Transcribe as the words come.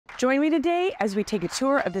Join me today as we take a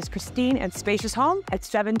tour of this pristine and spacious home at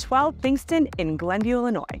 712 Pfingsten in Glenview,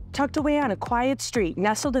 Illinois, tucked away on a quiet street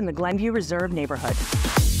nestled in the Glenview Reserve neighborhood.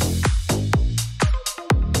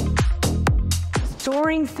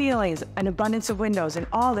 Soaring ceilings, an abundance of windows, and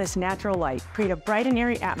all this natural light create a bright and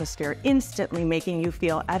airy atmosphere, instantly making you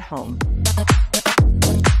feel at home.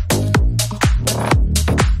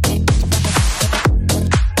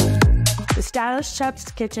 The stylish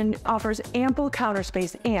chef's kitchen offers ample counter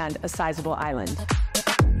space and a sizable island.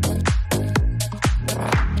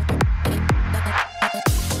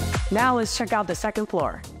 Now let's check out the second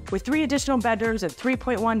floor. With 3 additional bedrooms and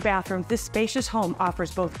 3.1 bathrooms, this spacious home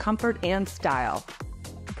offers both comfort and style.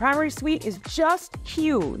 The primary suite is just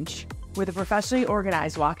huge, with a professionally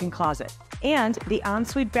organized walk-in closet. And the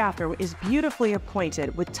ensuite bathroom is beautifully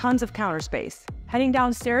appointed with tons of counter space. Heading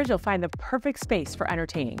downstairs, you'll find the perfect space for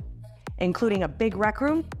entertaining, including a big rec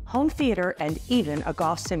room, home theater, and even a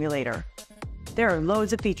golf simulator. There are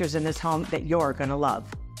loads of features in this home that you're gonna love.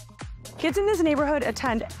 Kids in this neighborhood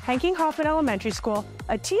attend Hanking Hoffman Elementary School,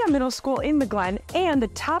 Atia Middle School in the Glen, and the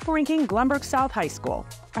top-ranking Glenbrook South High School.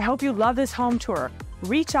 I hope you love this home tour.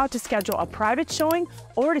 Reach out to schedule a private showing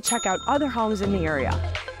or to check out other homes in the area.